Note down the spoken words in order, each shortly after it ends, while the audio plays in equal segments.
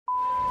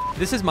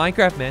This is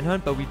Minecraft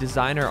Manhunt, but we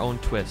design our own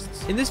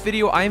twists. In this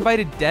video, I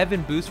invited Dev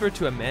and Boostford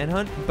to a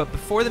manhunt, but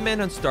before the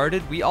manhunt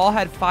started, we all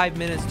had 5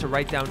 minutes to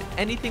write down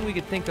anything we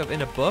could think of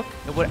in a book,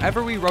 and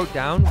whatever we wrote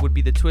down would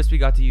be the twist we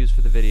got to use for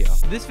the video.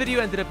 This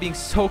video ended up being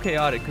so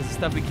chaotic because the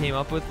stuff we came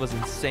up with was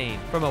insane.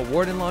 From a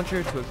warden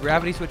launcher to a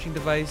gravity switching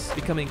device,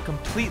 becoming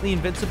completely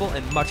invincible,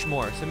 and much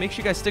more. So make sure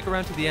you guys stick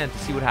around to the end to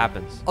see what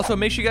happens. Also,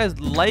 make sure you guys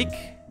like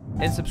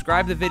and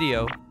subscribe the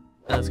video,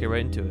 and let's get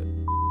right into it.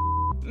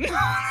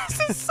 This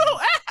is so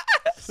ass.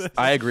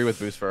 I agree with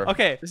Boostford.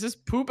 Okay. This is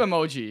poop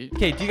emoji.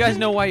 Okay, do you guys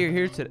know why you're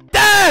here today?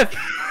 Dev!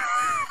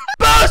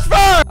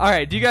 Boostford!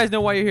 Alright, do you guys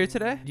know why you're here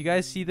today? Do you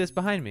guys see this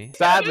behind me?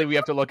 Sadly, we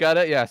have to look at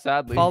it. Yeah,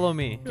 sadly. Follow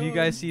me. Do you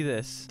guys see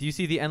this? Do you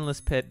see the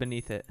endless pit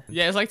beneath it?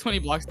 Yeah, it's like 20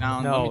 blocks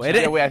down. No, Let it me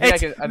is. check. Yeah, wait, I think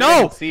I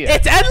can see it.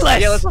 It's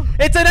endless! Yeah,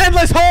 It's an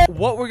endless hole!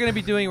 What we're gonna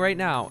be doing right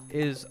now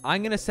is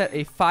I'm gonna set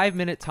a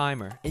 5-minute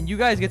timer, and you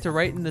guys get to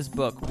write in this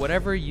book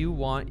whatever you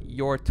want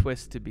your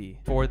twist to be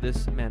for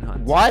this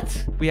manhunt.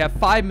 What? We have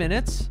 5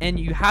 minutes, and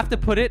you have to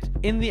put it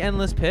in the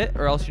endless pit,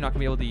 or else you're not gonna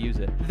be able to use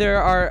it.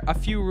 There are a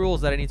few rules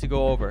that I need to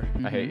go over.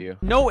 I hate you.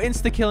 No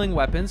insta-killing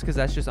weapons, because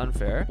that's just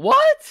unfair.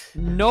 What?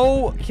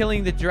 No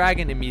killing the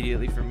dragon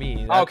immediately for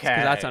me. That's, Okay.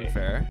 'cause that's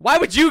unfair. Why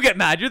would you get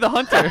mad? You're the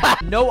hunter.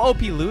 No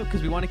OP loot,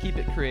 because we want to keep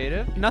it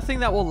creative. Nothing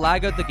that will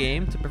lag out the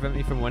game to prevent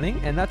me from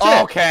winning. And that's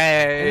it.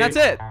 Okay. And that's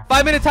it.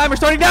 5-minute timer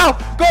starting now.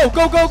 Go,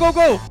 go, go, go,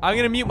 go. I'm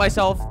going to mute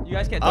myself. You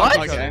guys can't talk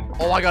to each Okay. other.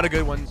 Oh, I got a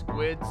good one.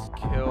 Squids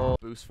kill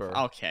Boostford.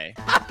 Okay.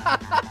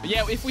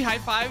 Yeah, if we high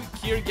five,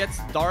 Kier gets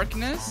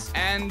darkness,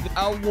 and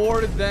a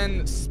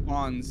warden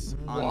spawns.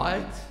 On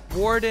What?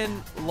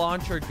 Warden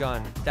launcher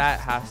gun. That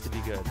has to be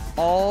good.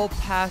 All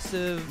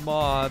passive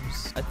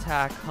mobs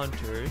attack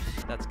hunters.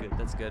 That's good.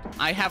 That's good.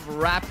 I have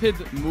rapid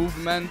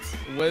movement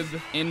with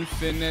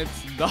infinite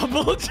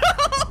double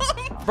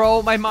jump.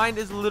 Bro, my mind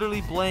is literally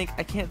blank.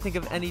 I can't think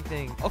of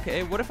anything.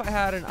 Okay, what if I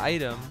had an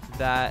item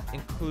that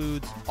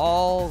includes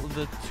all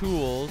the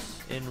tools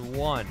in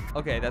one?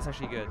 Okay, that's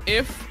actually good.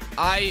 If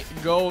I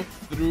go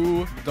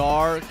through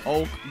dark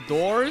oak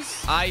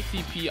doors, I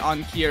TP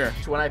on Kier.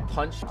 When I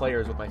punch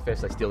players with my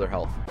fist, I steal their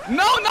health.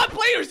 No, not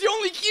players. You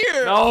only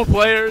Kier. No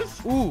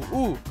players.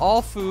 Ooh.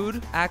 All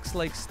food acts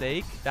like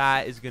steak.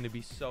 That is going to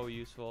be so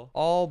useful.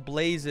 All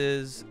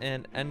blazes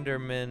and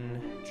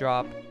endermen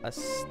drop a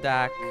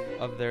stack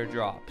of their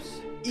drops.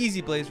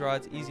 Easy blaze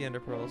rods, easy ender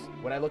pearls.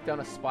 When I look down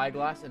a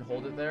spyglass and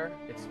hold it there,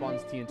 it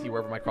spawns TNT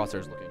wherever my crosshair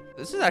is looking.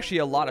 This is actually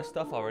a lot of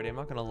stuff already. I'm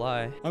not going to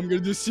lie. I'm gonna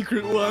do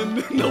secret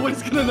one.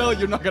 Nobody's gonna know.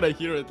 You're not gonna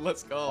hear it.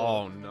 Let's go.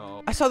 Oh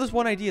no. I saw this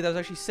one idea that was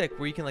actually sick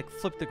where you can like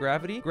flip the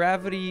gravity.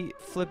 Gravity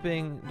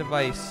flipping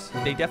device.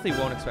 They definitely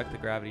won't expect the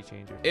gravity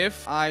changer.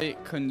 If I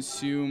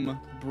consume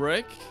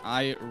brick,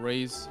 I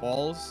raise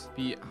walls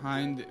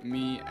behind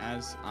me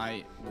as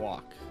I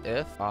walk.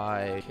 If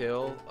I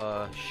kill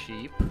a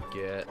sheep,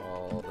 get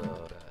all the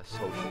best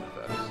potion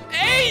effects.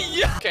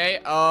 Hey! Okay,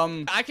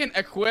 I can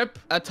equip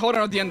a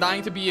totem of the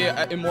undying to be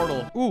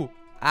immortal. Ooh,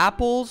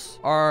 apples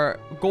are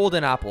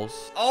golden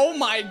apples. Oh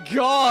my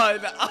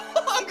god!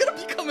 I'm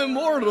gonna become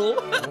immortal.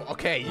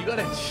 Okay, you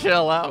gotta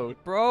chill out.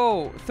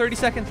 Bro, 30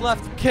 seconds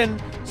left. Can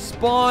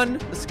spawn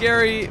a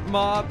scary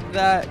mob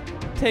that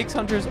takes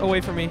hunters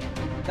away from me.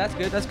 That's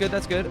good. That's good.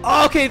 That's good.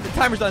 Oh, okay, the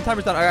timer's done.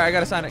 Timer's done. All right, I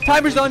gotta sign it.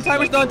 Timer's done.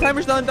 Timer's done.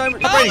 Timer's done.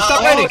 Stop writing.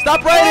 Stop writing.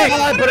 Stop writing.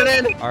 Come on, put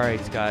it in. All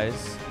right,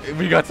 guys.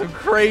 We got some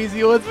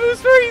crazy ones.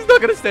 Boostford, he's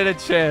not gonna stand a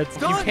chance.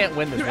 Done. You can't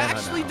win this. You're manhunt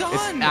actually now.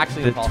 done. It's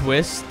actually The impossible.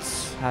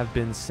 twists have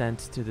been sent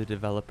to the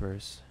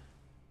developers.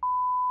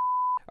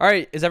 All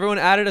right, is everyone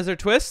added as their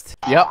twist?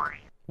 Yep.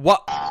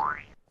 What?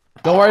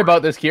 Don't worry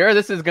about this, Kier.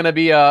 This is gonna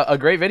be a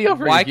great video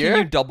for Why you, can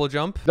you Kier. double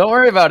jump? Don't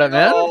worry about it,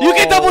 man. You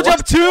can double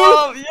jump too?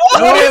 Don't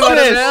What worry is about it,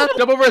 this? man.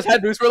 Jump over his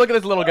head, Boostford. Look at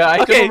this little guy.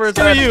 Jump Okay, over his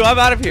screw head. you. I'm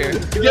out of here.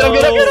 Get him, get him,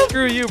 get him.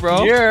 Screw you,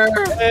 bro. Here.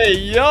 Hey,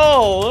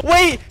 yo!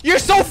 Wait, you're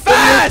so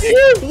fast!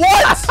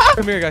 What?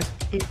 Come here, guys.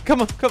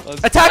 Come on, come on.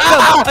 Attack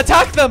them!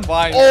 Attack them!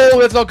 Fine. Oh,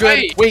 that's not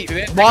good. Wait,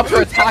 Wait, mobs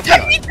are attacking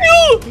us.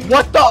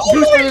 What the?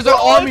 Boostford, there's an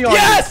army on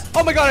Yes!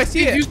 Oh my god, I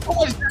see You do it. so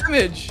much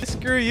damage.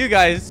 Screw you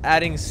guys.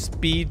 Adding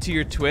speed to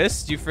your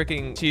twist, you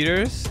freaking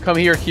cheaters. you. Come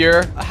here,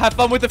 Kier. Have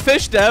fun with the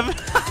fish, Dev.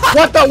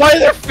 What the? Why are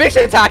there fish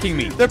attacking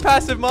me? They're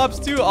passive mobs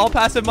too. All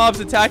passive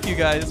mobs attack you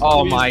guys.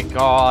 Oh Please. my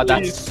god,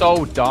 that's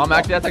so dumb.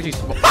 Actually, that's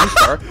actually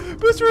Booster.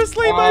 Booster was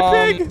slain by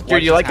pig. Kier,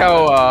 do you like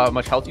how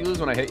much health you lose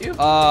when I hit you?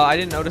 I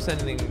didn't notice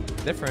anything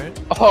different.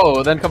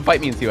 Oh, then come fight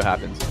me and see what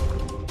happens.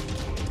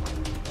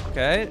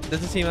 Okay,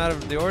 doesn't seem out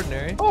of the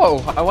ordinary.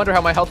 Oh, I wonder how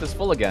my health is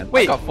full again.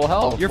 Wait, I got full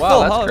health. You're wow, full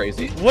that's health.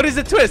 crazy. What is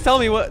the twist? Tell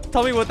me what that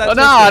Oh, twist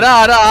no, is.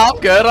 no, I'm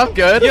good. I'm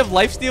good. You have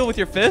lifesteal with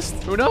your fist?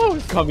 Who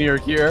knows? Come here,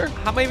 Kier.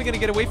 How am I even gonna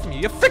get away from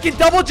you? You have freaking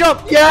double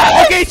jump!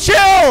 Yes! Okay,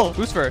 chill!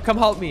 Boostford, come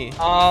help me.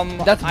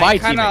 That's my I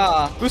kinda,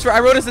 Boostford, I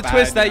wrote as a Bad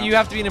twist that now. you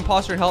have to be an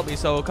imposter and help me,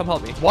 so come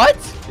help me. What?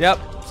 Yep,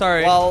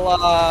 sorry.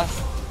 well,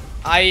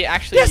 I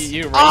actually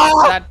erased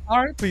that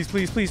part. Please,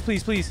 please, please,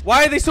 please, please.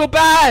 Why are they so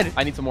bad?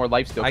 I need some more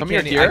life steal. I Come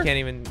here, can't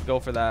even go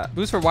for that.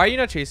 Booster, why are you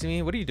not chasing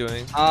me? What are you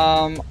doing?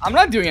 I'm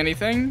not doing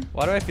anything.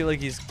 Why do I feel like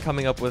he's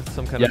coming up with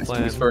some kind of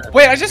plan?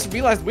 Wait, I just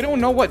realized we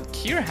don't know what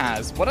Kier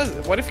has. What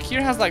if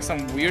Kier has like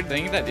some weird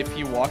thing that if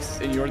he walks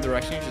in your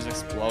direction, you just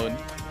explode?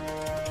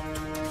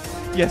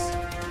 Yes.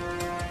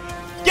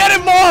 Get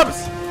him,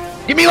 mobs!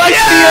 Give me life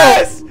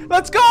steal!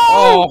 Let's go!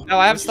 Oh, now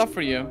I have stuff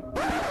for you.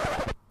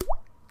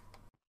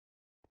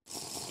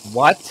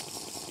 What?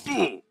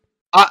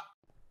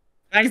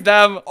 Thanks,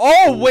 Dev.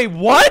 Oh, wait,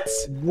 what?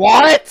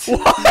 What?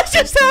 What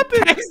just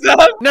happened? Thanks, Dev.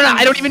 No,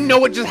 I don't even know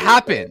what just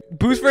happened.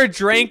 Booster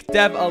drank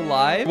Dev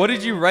alive? What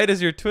did you write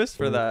as your twist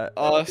for that?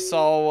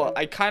 So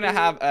I kind of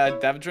have a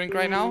Dev drink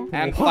right now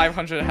and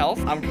 500 health.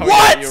 I'm coming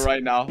What? at you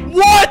right now.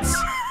 What?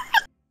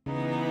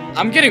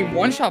 I'm getting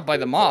one shot by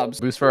the mobs.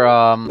 Boost for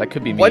that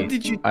could be me. What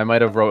did you? I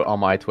might have wrote on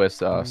my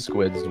twist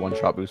squids one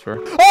shot boost for.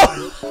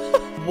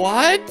 Oh!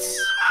 What?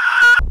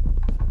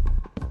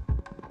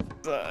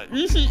 What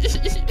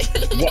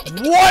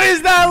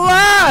is that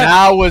laugh?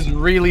 That was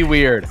really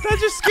weird. That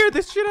just scared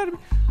the shit out of me.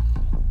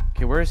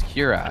 Okay, where's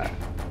Kira at?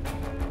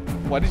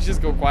 Why did you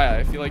just go quiet?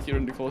 I feel like you're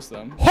too close to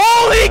them.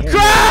 Holy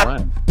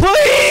crap!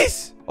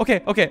 Please!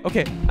 Okay.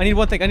 I need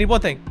one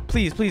thing.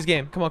 Please,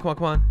 game. Come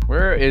on.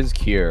 Where is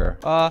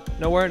Kier?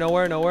 Nowhere.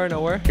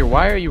 Kier,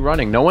 why are you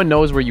running? No one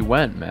knows where you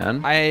went,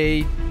 man.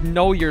 I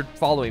know you're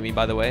following me,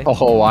 by the way.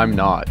 Oh, I'm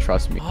not.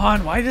 Trust me. Come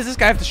on, why does this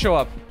guy have to show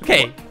up?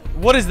 Okay,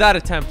 what is that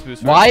attempt,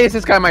 Booster? Why is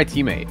this guy my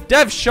teammate?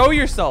 Dev, show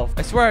yourself.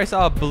 I swear I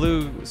saw a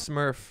blue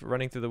Smurf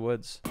running through the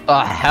woods.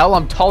 Hell,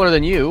 I'm taller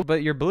than you.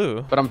 But you're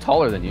blue. But I'm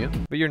taller than you.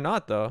 But you're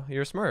not, though.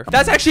 You're a Smurf.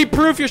 That's actually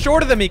proof you're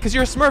shorter than me, because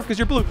you're a Smurf, because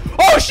you're blue.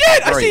 Oh,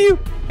 shit! I see you!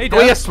 Hey, Dev.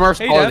 Oh, yeah, Smurf's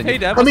taller than you. Hey,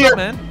 Dev. Come What's here. up,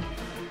 man?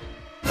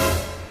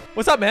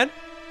 What's up, man?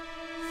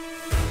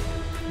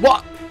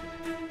 What?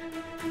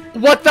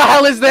 What the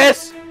hell is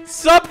this?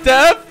 Sup,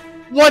 Dev?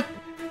 What?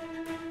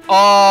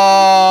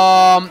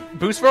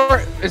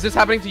 Booster, is this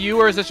happening to you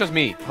or is this just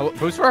me?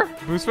 Booster?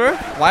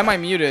 Why am I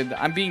muted?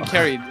 I'm being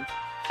carried.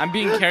 I'm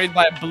being carried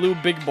by a blue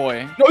big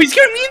boy. No, he's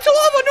carrying me into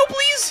lava. No,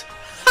 please.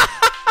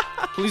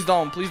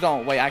 Please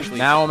don't. Wait, actually.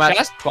 Now I'm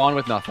at spawn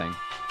with nothing.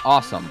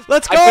 Awesome.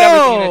 Let's I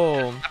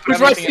go!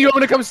 Booster, I see you. I'm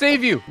gonna come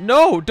save you.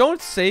 No, don't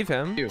save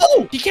him.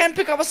 Oh, he can't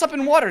pick us up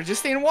in water.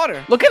 Just stay in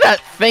water. Look at that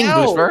thing,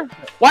 Ow. Booster.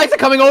 Why is it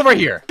coming over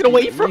here? Get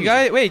away from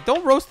me. Wait,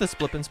 don't roast the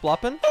Splippin'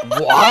 Sploppin'.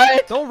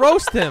 What? Don't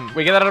roast him.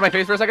 Wait, get that out of my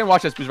face for a second.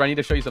 Watch this, Booster. I need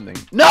to show you something.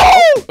 No!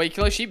 Wait,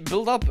 Killer Sheep,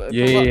 build up.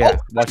 Yeah. Oh,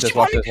 Watch this.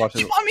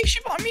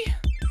 Sheep on me.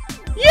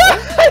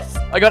 Yes!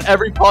 I got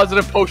every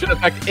positive potion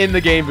effect in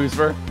the game,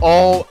 Booster.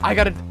 Oh,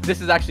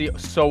 this is actually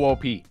so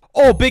OP.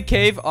 Oh, big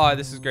cave. Oh,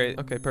 this is great.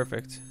 Okay,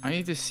 perfect. I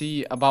need to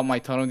see about my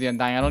Totem of the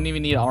Undying. I don't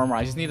even need armor.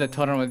 I just need the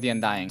Totem of the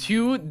Undying.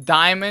 2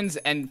 diamonds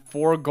and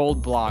 4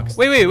 gold blocks.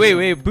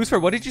 Wait. Booster,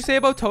 what did you say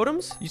about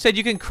totems? You said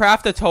you can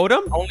craft a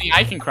totem? Only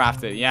I can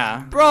craft it,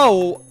 yeah.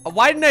 Bro,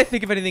 why didn't I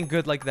think of anything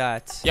good like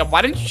that? Yeah,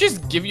 why didn't you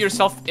just give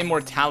yourself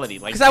immortality?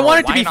 Like, because I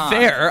wanted it to why be not?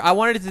 fair. I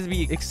wanted it to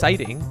be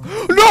exciting.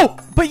 No,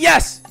 but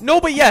yes.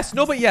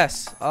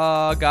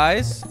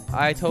 Guys,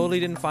 I totally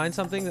didn't find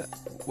something that...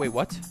 Wait,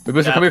 what? Wait,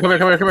 Booster, come here.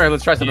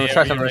 Let's try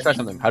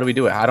something. How do we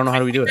do it? I don't know how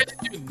do we do it.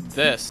 Do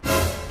this.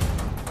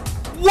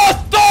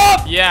 What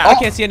the? Yeah. I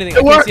can't see anything.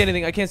 I can't see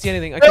anything. I can't see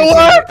anything. I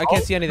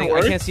can't see anything.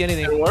 I can't see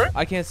anything.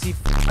 I can't see.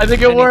 I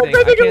think it worked.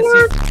 I think it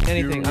worked.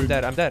 Anything. I'm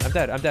dead. I'm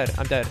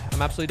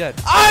absolutely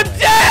dead. I'm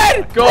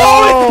dead. Go.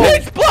 Oh,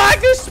 it's pitch black.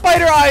 There's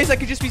spider eyes. I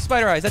could just be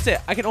spider eyes. That's it.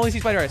 I can only see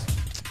spider eyes.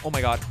 Oh my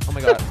god.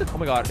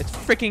 It's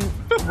freaking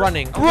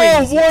running.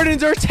 Bro,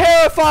 wardens are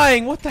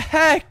terrifying. What the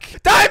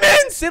heck?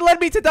 Diamonds! It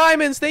led me to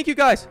diamonds. Thank you,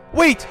 guys.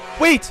 Wait.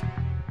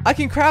 I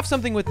can craft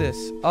something with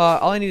this.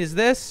 All I need is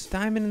this.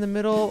 Diamond in the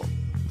middle.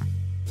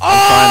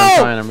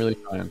 I'm trying. I'm really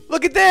trying.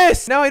 Look at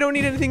this. Now I don't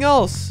need anything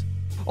else.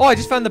 Oh, I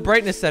just found the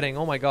brightness setting.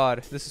 Oh my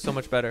god. This is so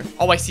much better.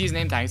 Oh, I see his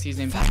name tag.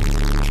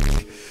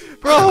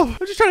 Bro,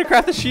 I'm just trying to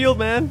craft the shield,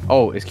 man.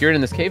 Oh, is Kieran in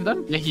this cave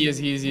then? Yeah, he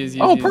is.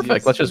 Oh,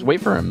 perfect. Let's just wait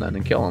for him then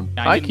and kill him.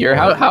 Yeah, Hi, Kier.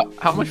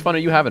 How much fun are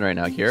you having right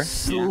now, Kier?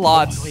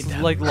 Lots.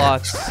 Like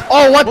lots.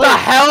 Oh, what the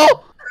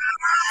hell?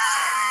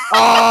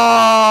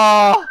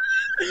 Oh!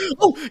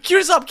 Oh,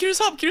 Kier's up.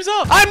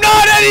 I'm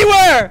not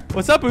anywhere!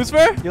 What's up,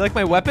 Oosfer? You like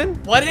my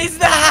weapon? What is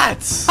that?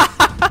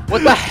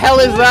 What the hell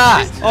is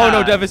that? Oh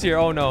no, Dev is here.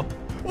 Oh no.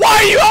 Why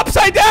are you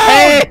upside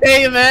down?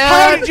 Hey, man!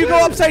 How did you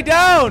go upside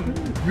down?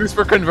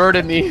 Booster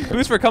converted me.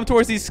 Oosfer, come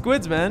towards these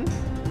squids, man.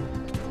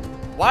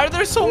 Why are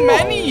there so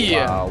many?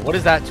 Wow. What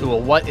is that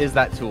tool?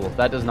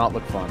 That does not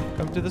look fun.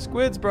 Come to the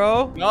squids,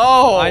 bro.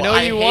 No, I know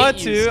you want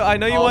to. I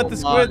know you want the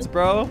squids,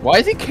 bro. Why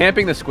is he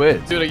camping the squids?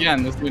 Let's do it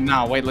again. Let's do it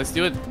now. Wait, let's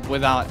do it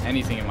without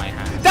anything in my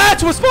hand.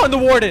 That's what spawned the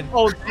warden.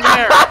 Oh,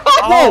 there.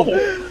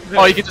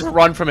 Oh, you can just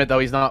run from it though.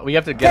 He's not. We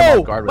have to get him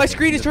off guard. My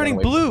screen is turning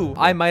blue.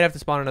 I might have to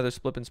spawn another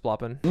Splippin'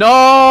 Sploppin'.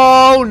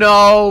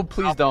 No,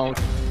 please don't.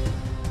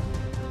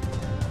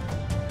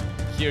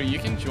 Here, you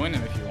can join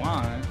him if you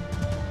want.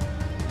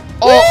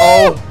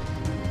 Oh.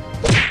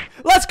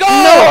 Let's go!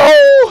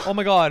 No! Oh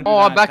my god. Oh,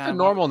 I'm back to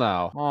normal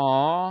now.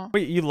 Aw.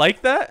 Wait, you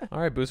like that? All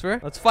right, Booster.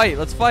 Let's fight.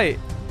 Let's fight.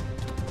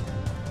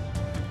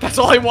 That's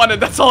all I wanted.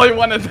 That's all I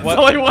wanted. That's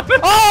all I wanted.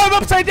 Oh, I'm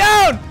upside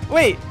down.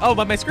 Wait. Oh,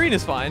 but my screen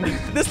is fine.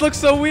 This looks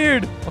so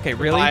weird. Okay,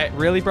 really?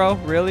 Really, bro?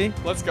 Really?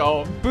 Let's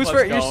go.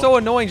 Booster, you're so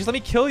annoying. Just let me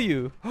kill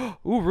you.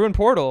 Ooh, ruined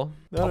portal.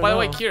 Oh, by the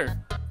way, Kier,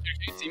 can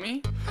you see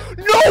me?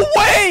 No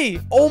way!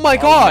 Oh my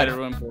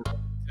god.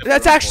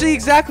 That's actually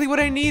exactly what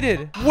I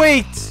needed.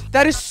 Wait,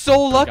 that is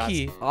so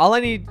lucky. All I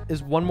need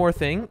is one more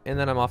thing, and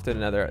then I'm off to the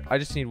nether. I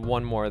just need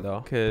one more, though,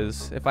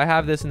 because if I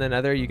have this in the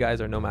nether, you guys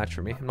are no match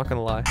for me. I'm not going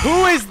to lie.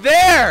 Who is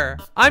there?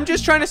 I'm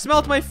just trying to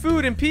smelt my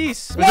food in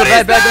peace. What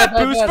is that,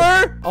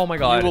 Booster? Oh, my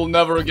God. You will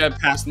never get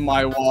past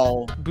my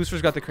wall.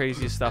 Booster's got the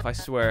craziest stuff, I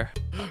swear.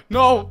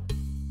 No.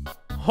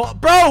 Oh,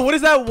 bro, what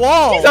is that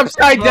wall? He's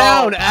upside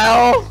down,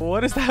 L.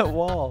 What is that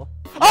wall?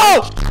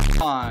 Oh!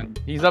 Come on.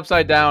 He's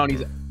upside down.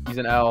 He's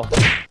an L.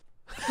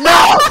 No!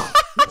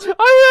 I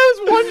was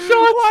one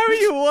shot. Why were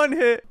you one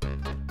hit?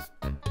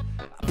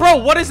 Bro,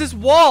 what is this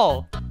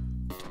wall?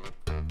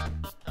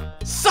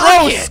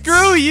 Bro,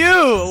 screw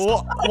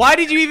you! Why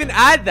did you even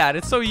add that?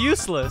 It's so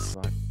useless.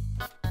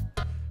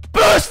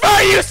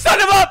 Booster, you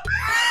son of a...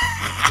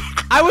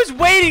 I was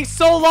waiting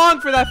so long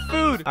for that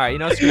food. All right, you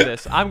know, screw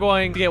this. I'm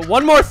going to get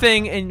one more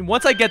thing, and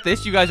once I get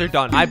this, you guys are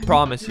done. I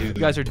promise you. You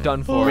guys are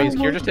done for. Wait, is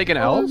Kier just taking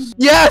L's?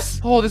 Yes!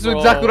 Oh, this is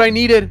exactly what I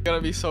needed. It's gonna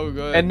be so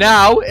good. And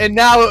now,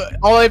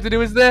 all I have to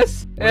do is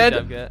this.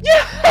 And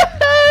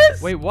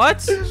yes! Wait,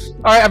 what? All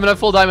right, I'm gonna have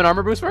full diamond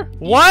armor boost for.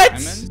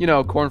 What? You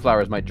know,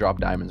 cornflowers might drop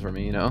diamonds for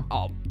me, you know.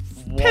 Oh,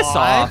 piss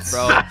off,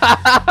 bro.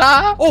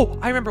 Oh,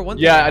 I remember one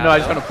thing. Yeah, I know. I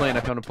just found a plane.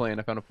 I found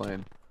a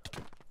plane.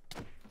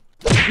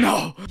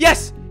 No.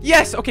 Yes.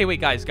 Yes. Okay,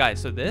 wait, guys.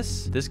 So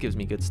this gives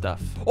me good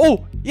stuff.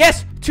 Oh,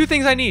 yes. Two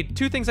things I need.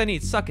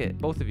 Suck it,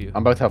 both of you.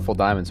 I'm about to have full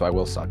diamond, so I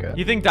will suck it.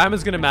 You think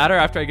diamond's gonna matter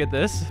after I get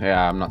this?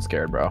 Yeah, I'm not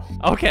scared, bro.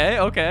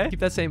 Okay. Keep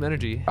that same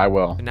energy. I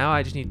will. And now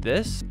I just need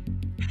this.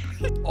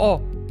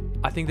 Oh,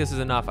 I think this is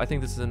enough.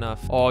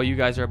 Oh, you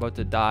guys are about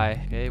to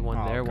die. Okay,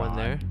 one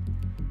there.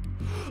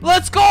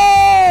 Let's go!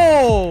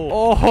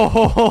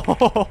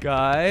 Oh,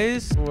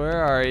 guys,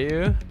 where are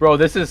you? Bro,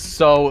 this is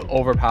so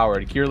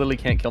overpowered. Kier literally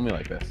can't kill me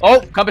like this. Oh,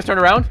 compass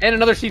turned around. And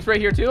another sheath right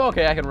here, too.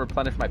 Okay, I can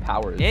replenish my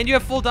powers. And you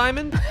have full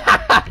diamond?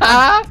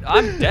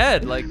 I'm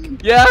dead, like...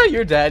 Yeah,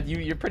 you're dead.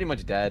 You're pretty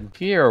much dead.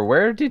 Kier,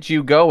 where did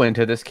you go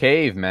into this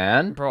cave,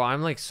 man? Bro,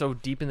 I'm like so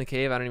deep in the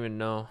cave, I don't even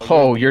know.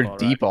 Oh, you're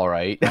deep, all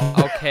right.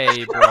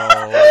 Okay,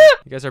 bro.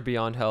 You guys are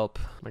beyond help.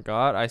 Oh my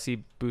god, I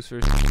see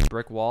Booster's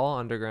brick wall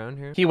underground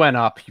here. He went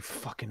up, you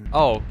fucking...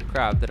 Oh,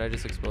 crap. Did I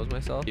just expose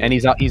myself? And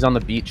he's on the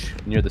beach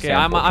near the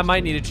sand. I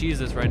might need to cheese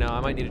this right now.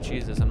 I'm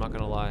not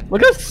gonna lie.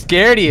 Look how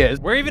scared he is.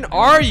 Where even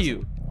are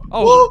you?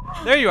 Oh,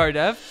 there you are,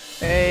 Dev.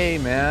 Hey,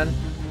 man.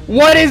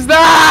 What is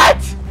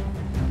that?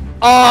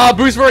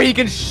 Boost where he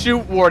can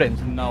shoot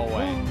wardens. No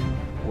way.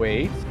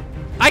 Wait.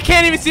 I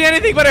can't even see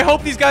anything, but I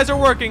hope these guys are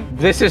working.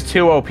 This is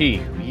too OP.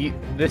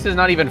 This is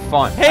not even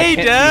fun. Hey,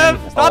 Dev,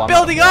 stop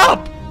building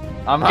up.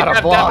 I'm out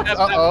of blocks.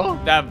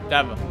 Dev,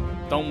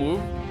 don't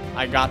move.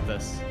 I got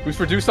this.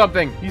 Booster, do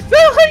something. He's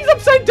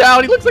upside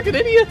down. He looks like an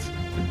idiot.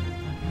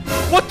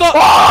 What the?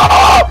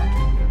 Oh!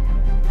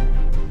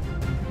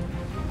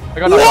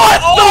 What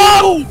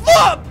the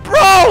fuck, bro?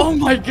 Oh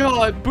my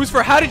god.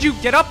 Booster, how did you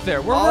get up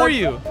there? Where were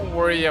you? Don't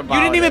worry about it.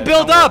 You didn't even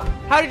build up.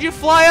 How did you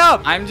fly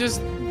up? I'm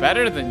just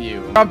better than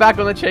you. I'm back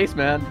on the chase,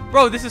 man.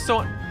 Bro, this is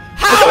so...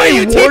 How are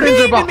you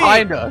TPing to me?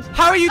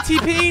 How are you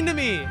TPing to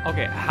me?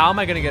 Okay, how am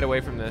I gonna get away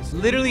from this?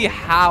 Literally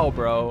how,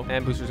 bro?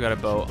 And Booster's got a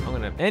boat.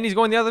 And he's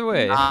going the other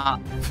way.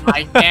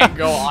 I can't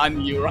go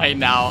on you right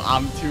now.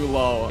 I'm too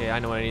low. Okay, I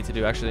know what I need to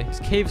do, actually.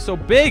 This cave's so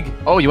big.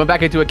 Oh, you went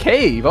back into a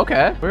cave.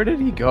 Okay. Where did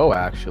he go,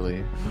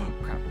 actually?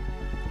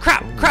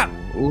 Crap.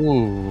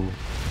 Ooh.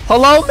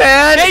 Hello,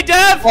 man. Hey,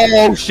 Dev.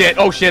 Oh, shit.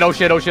 Oh, get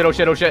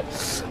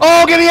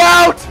me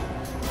out.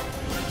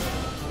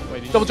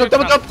 Wait, double jump.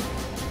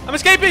 I'm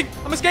escaping.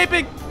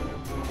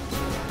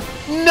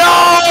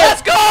 No!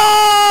 Let's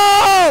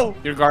go!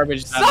 You're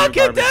garbage. Suck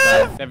it,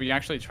 Dev! Dev, you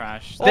actually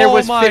trash. There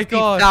was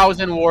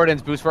 50,000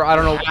 wardens, Booster. I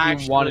don't know what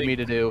actually you wanted me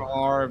to do.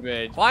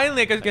 Garbage.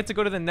 Finally, I get to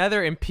go to the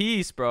nether in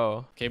peace,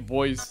 bro. Okay,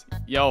 boys.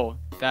 Yo,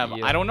 Dev,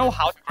 Yeah. I don't know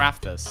how to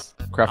craft this.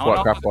 Craft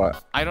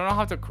what? I don't know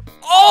how to...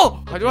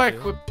 Oh! How do I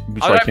equip...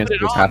 Booster, I can't see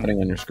what's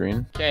happening on your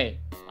screen. Okay,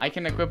 I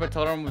can equip a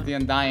totem of the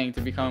undying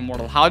to become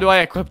immortal. How do I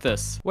equip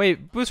this?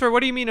 Wait, Booster,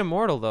 what do you mean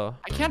immortal, though?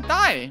 I can't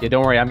die. Yeah,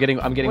 don't worry. I'm getting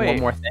one Wait.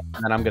 more thing,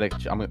 and then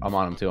I'm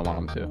on him too.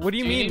 What do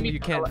you mean you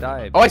can't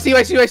die? Oh, I see you.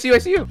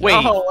 Wait.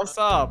 Oh, what's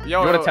up?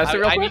 Yo, You wanna test it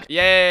real quick?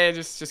 Yeah,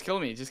 just kill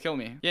me.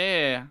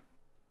 Yeah.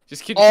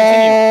 Just continue.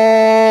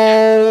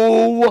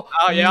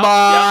 Oh yeah,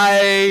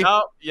 my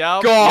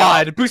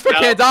God. Booster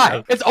can't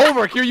die. It's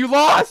over. Here, you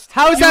lost.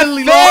 How is that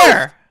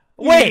fair?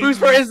 Wait.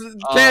 Booster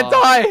can't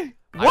die.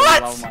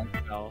 What?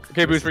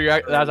 Okay, Booster,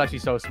 that was actually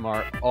so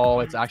smart. Oh,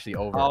 it's actually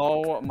over.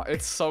 Oh,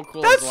 it's so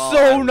cool. That's as well.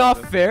 so not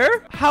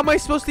fair. How am I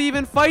supposed to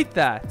even fight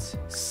that?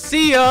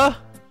 See ya.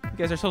 You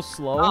guys are so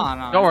slow.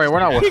 No, Don't worry, we're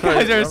not worried. You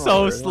guys are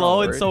so We're not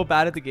slow and worried. so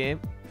bad at the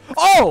game.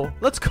 Oh,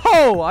 let's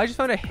go. I just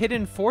found a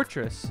hidden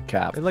fortress.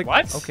 Cap. Like,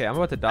 What? okay, I'm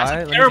about to die.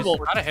 That's terrible.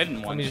 Not a hidden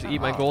Let one. me just eat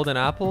my golden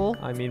apple.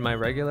 I mean my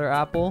regular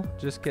apple.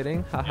 Just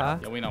kidding. Haha.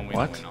 Yeah, we know.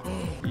 What?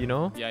 You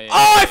know? Yeah.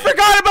 Oh, I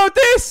forgot about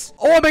this.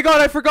 Oh my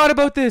god, I forgot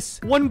about this.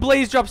 One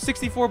blaze drops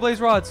 64 blaze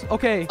rods.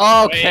 Okay.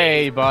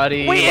 Okay,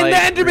 buddy. Wait, and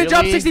the Enderman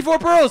dropped 64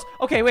 pearls.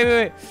 Okay,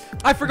 wait.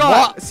 I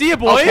forgot. What? See ya,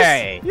 boys.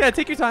 Okay. Yeah,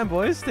 take your time,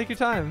 boys. Take your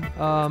time.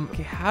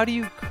 Okay, how do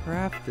you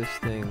craft this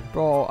thing?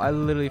 Bro, I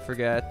literally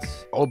forget.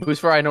 Oh,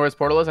 Booster, I know where his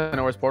portal is. I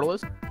know where his portal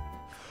is.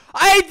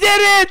 I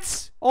did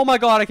it! Oh my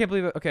god, I can't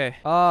believe it. Okay.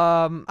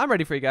 I'm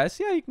ready for you guys.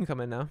 Yeah, you can come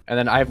in now. And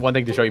then I have one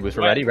thing to show you, Booster.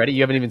 Ready? Ready?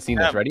 You haven't even seen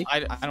this. Ready? I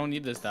don't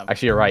need this stuff.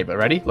 Actually, you're right, but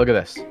ready? Look at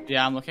this.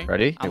 Yeah, I'm looking.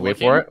 Ready? I'm Wait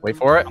looking. for it. Wait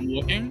for it.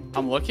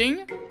 I'm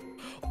looking.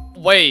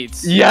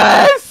 Wait.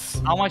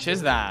 Yes! How much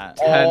is that?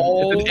 And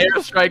it's an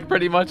airstrike,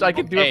 pretty much. I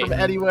can do it from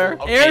anywhere.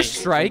 Okay.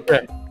 Airstrike?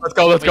 Okay, let's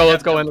go. Let's go.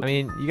 Let's go in. I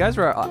mean, you guys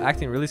were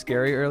acting really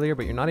scary earlier,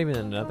 but you're not even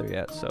in another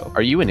yet, so.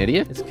 Are you an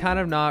idiot? It's kind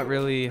of not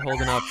really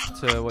holding up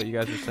to what you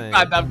guys are saying.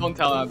 Don't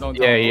tell him. Don't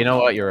tell Yeah, him. you know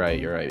what? You're right.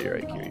 You're right. You're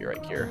right, Kier. You're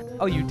right, Kier.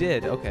 Oh, you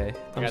did? Okay.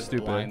 I'm Guy's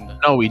stupid. blind.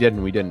 No, we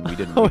didn't. We didn't. We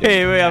didn't. Oh, we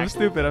didn't. wait, I'm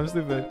stupid. I'm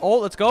stupid. Oh,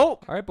 let's go. All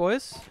right,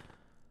 boys.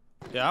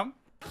 Yeah.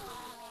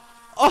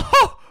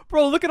 Oh,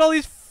 bro, look at all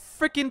these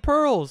freaking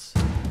pearls.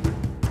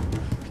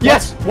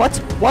 Yes! What?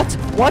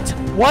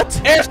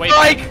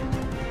 Airstrike!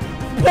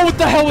 What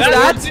the hell was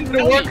that? didn't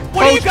work.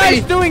 What are you Poach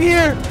guys me. doing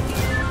here?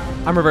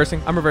 I'm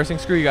reversing.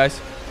 Screw you guys.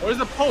 Where's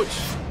the poach?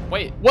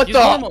 Wait. What he's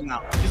the- normal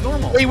now. He's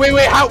normal.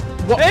 Wait. How?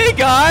 What? Hey,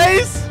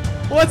 guys.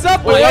 What's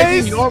up, Wait, why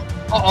is boys? he normal?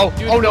 Uh-oh.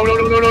 Oh, no.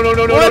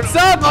 What's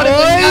up, Not in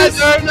boys?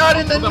 the nether. Not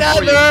in the I'll kill them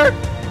for you. nether.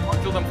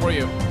 I'll kill them for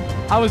you.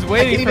 I was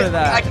waiting for I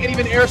that. can't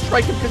even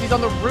airstrike him because he's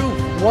on the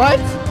roof. What?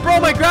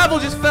 Bro, my gravel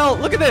just fell.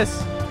 Look at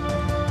this.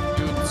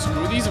 Dude,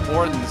 screw these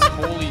wardens.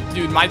 Holy.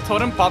 Dude, my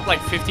totem popped like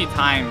 50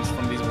 times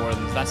from these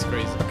wardens. That's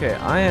crazy. Okay,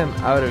 I am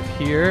out of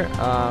here.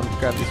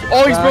 Grab these.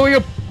 Oh, he's back. building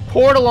a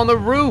portal on the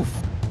roof.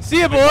 See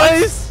ya,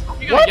 boys.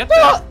 You gotta get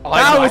that. Oh,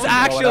 That I was was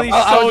actually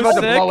I was so about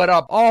sick. to blow it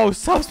up. Oh,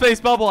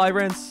 subspace bubble. I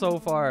ran so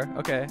far.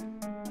 Okay.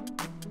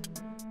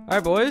 All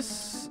right,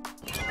 boys.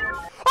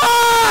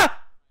 Ah!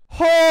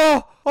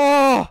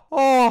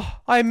 Oh!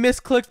 I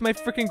misclicked my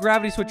freaking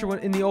gravity switcher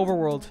in the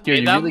overworld. Dude,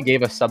 you that- really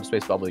gave us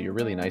subspace bubble. You're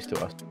really nice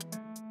to us.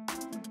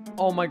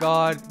 Oh my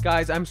god,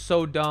 guys, I'm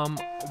so dumb.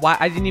 Why?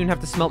 I didn't even have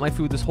to smelt my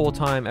food this whole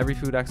time. Every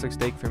food acts like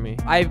steak for me.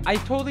 I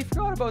totally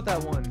forgot about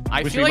that one.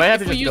 I Which feel we like might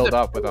have if to we just use build a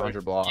up with pillar-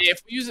 100 blocks. Yeah,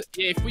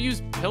 if we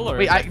use pillars.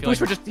 Wait, I feel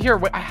Booster, like- just here.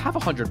 Wait, I have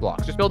 100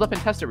 blocks. Just build up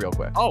and test it real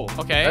quick. Oh,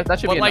 okay. That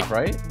should But, be like, enough,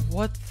 right?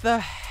 What the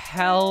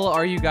hell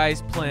are you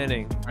guys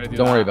planning? try to do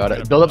Don't that. worry about I'm it.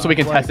 gonna Build up so we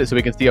can What? test it, so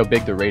we can see how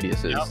big the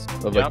radius is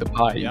Yep, of like the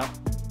pie. Yep.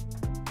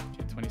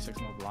 Okay, 26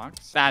 more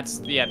blocks.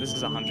 Yeah, this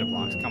is 100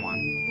 blocks. Come on.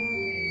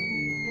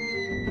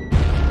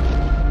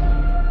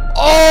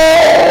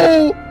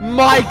 Oh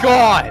my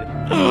god!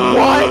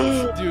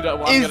 What? Dude,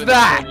 I'm Is gonna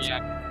that? destroy the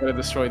end. I'm gonna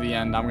destroy the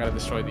end. I'm gonna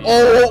destroy the end.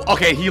 Oh,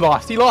 okay, he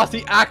lost.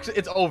 He actually,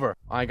 it's over.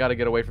 I gotta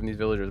get away from these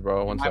villagers,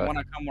 bro. One I sec.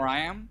 wanna come where I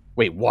am.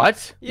 Wait,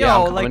 what? Yo,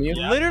 I'm like, calling you.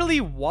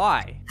 literally,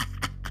 why?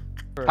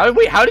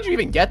 How did you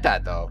even get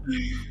that though?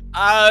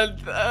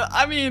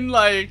 I mean,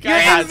 like, I You're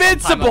had some time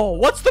invincible.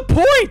 What's the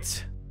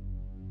point?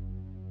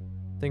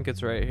 I think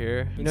it's right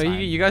here. You know, It's you,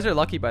 fine. you guys are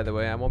lucky, by the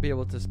way. I won't be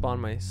able to spawn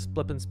my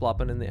splippin'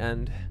 sploppin' in the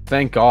end.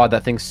 Thank God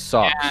that thing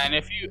sucks. Yeah, and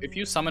if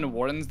you summon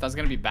wardens, that's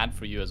gonna be bad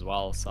for you as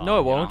well. So No,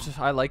 it you won't.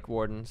 know. I like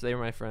wardens. They were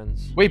my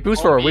friends. Wait,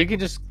 Boost Oh, for me. we can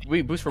just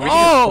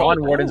Oh!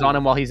 spawn wardens on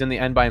him while he's in the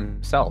end by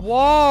himself.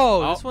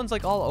 Whoa, Oh. this one's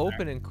like all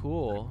open and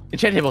cool.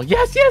 Enchant table.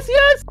 Yes.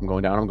 I'm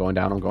going down. I'm going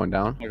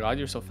down. Oh my God,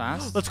 you're so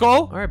fast. Let's go.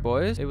 All right,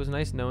 boys. It was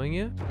nice knowing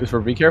you. Boost for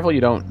be careful you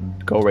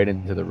don't go right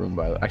into the room.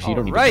 By the way, actually, you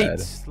don't need Right, to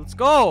bed. let's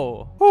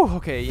go. Whew,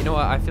 okay, you know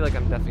what? I feel like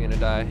I'm definitely gonna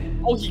die.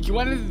 Oh, he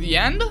went into the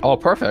end. Oh,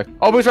 perfect.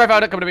 Oh, Booster, I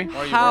found it. Come to me. Where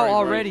are you, How where are you, where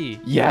are you? already?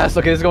 Yes.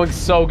 Okay, this is going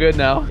so good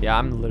now. Yeah,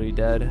 I'm literally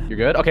dead. You're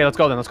good. Okay, let's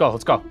go then. Let's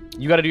go.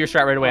 You got to do your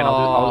strat right away, and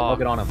I'll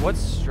get on him. What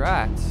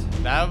strat?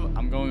 Dev,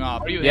 I'm going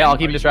off. Are you Yeah, in? I'll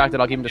keep him Are you-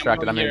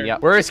 distracted. I'm over in. here. Yeah.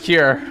 Where is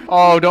Kier?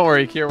 Oh, don't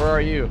worry, Kier. Where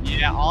are you?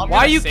 Yeah. All I'm Why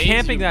are gonna you say is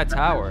camping you- that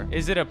tower?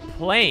 Is it a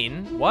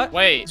plane? What?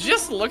 Wait,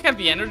 just look at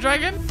the Ender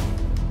Dragon.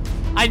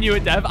 I knew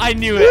it, Dev. I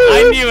knew it.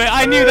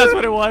 I knew that's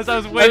what it was. I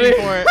was waiting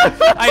for it.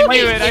 I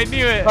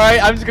knew it. All right,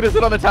 I'm just gonna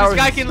sit on the tower This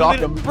guy and can stalk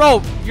literally, him.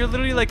 bro. You're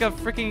literally like a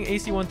freaking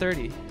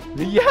AC-130.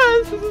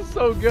 Yes, this is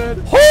so good.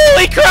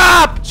 Holy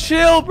crap!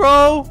 Chill,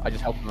 bro. I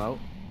just helped him out.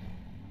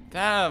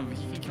 Dev,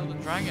 he can kill the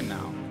dragon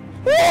now.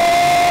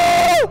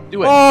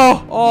 Do it.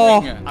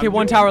 Oh. I'm Okay,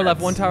 one doing tower it.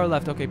 left. One tower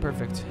left. Okay,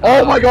 perfect.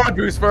 Oh my God,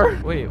 Booster.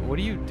 Wait, what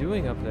are you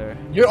doing up there?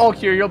 You're all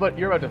Kier.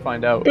 You're about to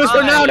find out. Booster,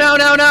 Fine.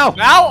 now.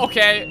 Now,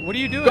 okay. What are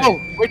you doing? Go.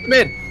 Wait the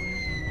mid.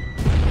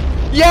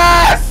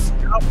 Yes.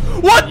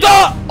 What the?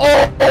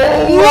 Oh.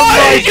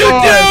 What did you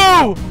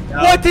do?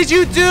 What did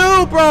you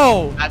do,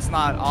 bro? That's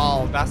not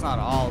all. That's not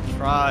all.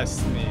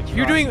 Trust me.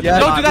 You're doing. Yeah,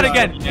 don't do that no,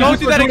 again. yeah. Don't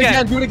do that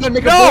again. Do it again.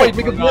 Make No. a void.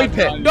 Make a void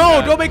pit.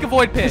 No, don't make a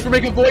void pit. Booster,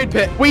 make a void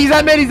pit. Wait, he's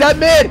at mid. He's at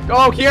mid.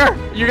 Oh, Kier.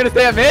 You're gonna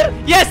stay at mid?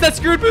 Yes, that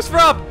screwed Booster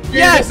up. You're gonna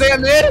Yes. stay at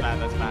mid?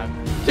 That's bad.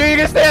 Dude, you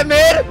gonna stay at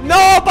mid?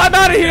 Nope, I'm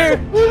out of here.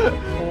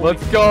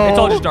 Let's go. It's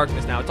all just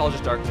darkness now. It's all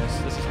just darkness.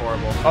 This is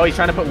horrible. Oh, he's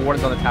trying to put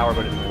wardens on the tower,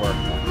 but it didn't work.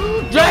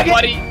 Dragon!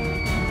 Buddy!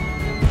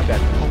 Okay.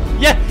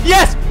 Yeah,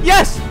 yes,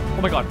 yes.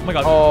 Oh my god, oh my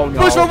god. Oh no.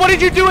 Booster, what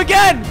did you do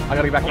again? I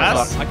gotta get back to my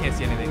Yes. stuff. I can't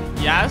see anything.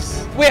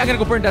 Yes? Wait, I gotta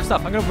go burn Dev's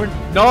stuff. I'm gonna burn.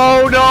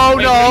 No, no,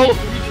 Wait, no. Where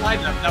did you die,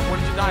 Dev? Where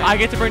did you die? I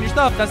get to burn your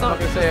stuff. That's not, I'm not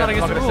gonna that's say not it.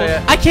 against I'm the not rules. gonna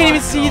say it. I can't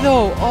even Fine, see no.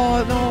 though.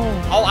 Oh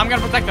no. Oh, I'm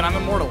gonna protect it. I'm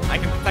immortal. I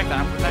can protect that.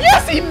 I'm protecting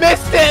Yes, he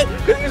missed it.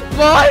 Cause he's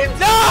blind.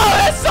 No,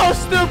 that's so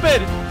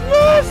stupid.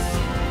 Yes.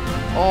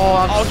 Oh,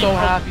 I'm Oh, so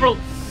happy.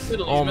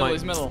 Middle, Oh he's my- middle,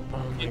 he's middle.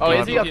 Oh,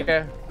 is he?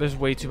 Okay. There's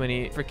way too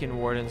many freaking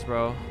wardens,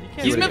 bro.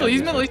 He's do it middle, again.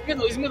 he's middle, he's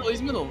middle, he's middle,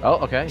 he's middle. Oh,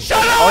 okay. Shut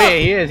up! Oh yeah,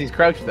 he is. He's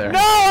crouched there. No,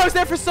 I was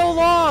there for so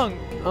long.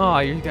 Oh,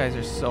 you guys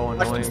are so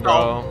Watch annoying, this,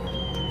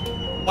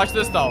 bro. Watch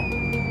this though.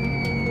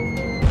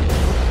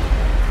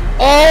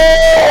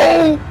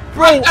 Oh,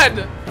 Bro.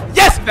 Dead!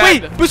 Yes,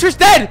 Dead. wait, Booster's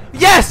dead.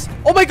 Yes.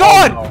 Oh my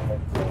god. Oh,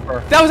 no.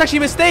 That was actually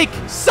a mistake.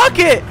 Suck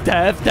it.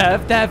 Dev.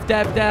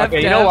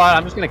 Okay, you know what?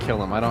 I'm just gonna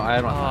kill him. I don't.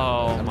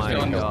 Oh I'm just my gonna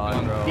kill him.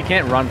 god, bro. You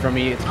can't run from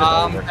me. It's just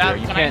over Dad, here.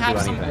 You can I can't have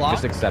do some anything.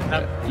 blocks? Just accept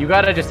Dad? it. You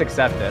gotta just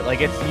accept it.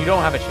 Like it's you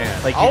don't have a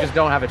chance. Like you Oh. just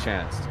don't have a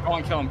chance. Go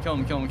on, kill him, kill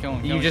him, kill him, kill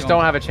him. You just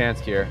don't have a chance,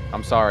 Kier.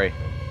 I'm sorry.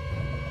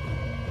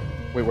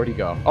 Wait, where'd he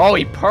go? Oh,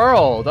 he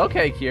pearled.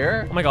 Okay,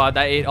 Kier. Oh my god,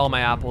 that ate all my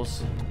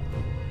apples.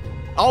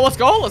 Oh, let's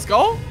go, let's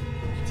go.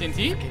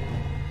 TNT?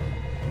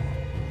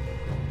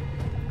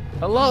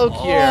 Hello,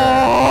 Kier.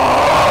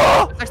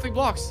 Oh! It's actually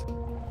blocks.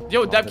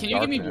 Yo, Deb, The can you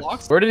give me darkness.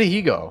 blocks? Where did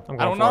he go? I'm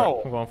I going don't for know.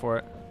 it. I'm going for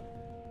it.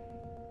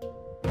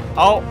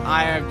 Oh,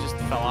 I just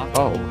fell off.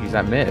 Oh, he's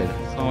at mid.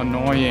 So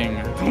annoying.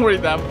 Don't worry,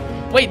 Deb.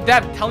 Wait,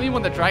 Deb, tell me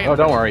when the dragon. Oh,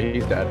 don't worry.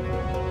 He's dead.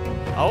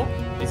 Oh,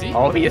 is he?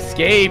 Oh, he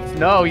escaped.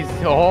 No, he's.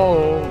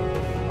 Oh.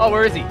 Oh,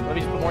 where is he? Let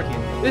me just put more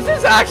teams. This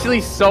is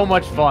actually so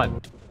much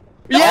fun.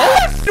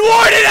 Yes! Warden!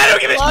 I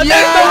don't give a shit!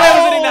 Yes! No way I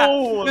was hitting that!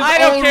 His I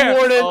don't own care!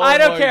 warden. I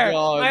don't Oh care! my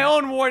God. My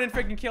own warden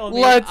freaking killed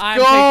me. Let's I'm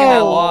go! taking that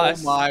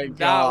loss. Oh my That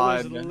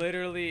God. was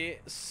literally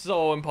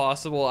so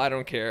impossible. I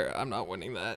don't care. I'm not winning that.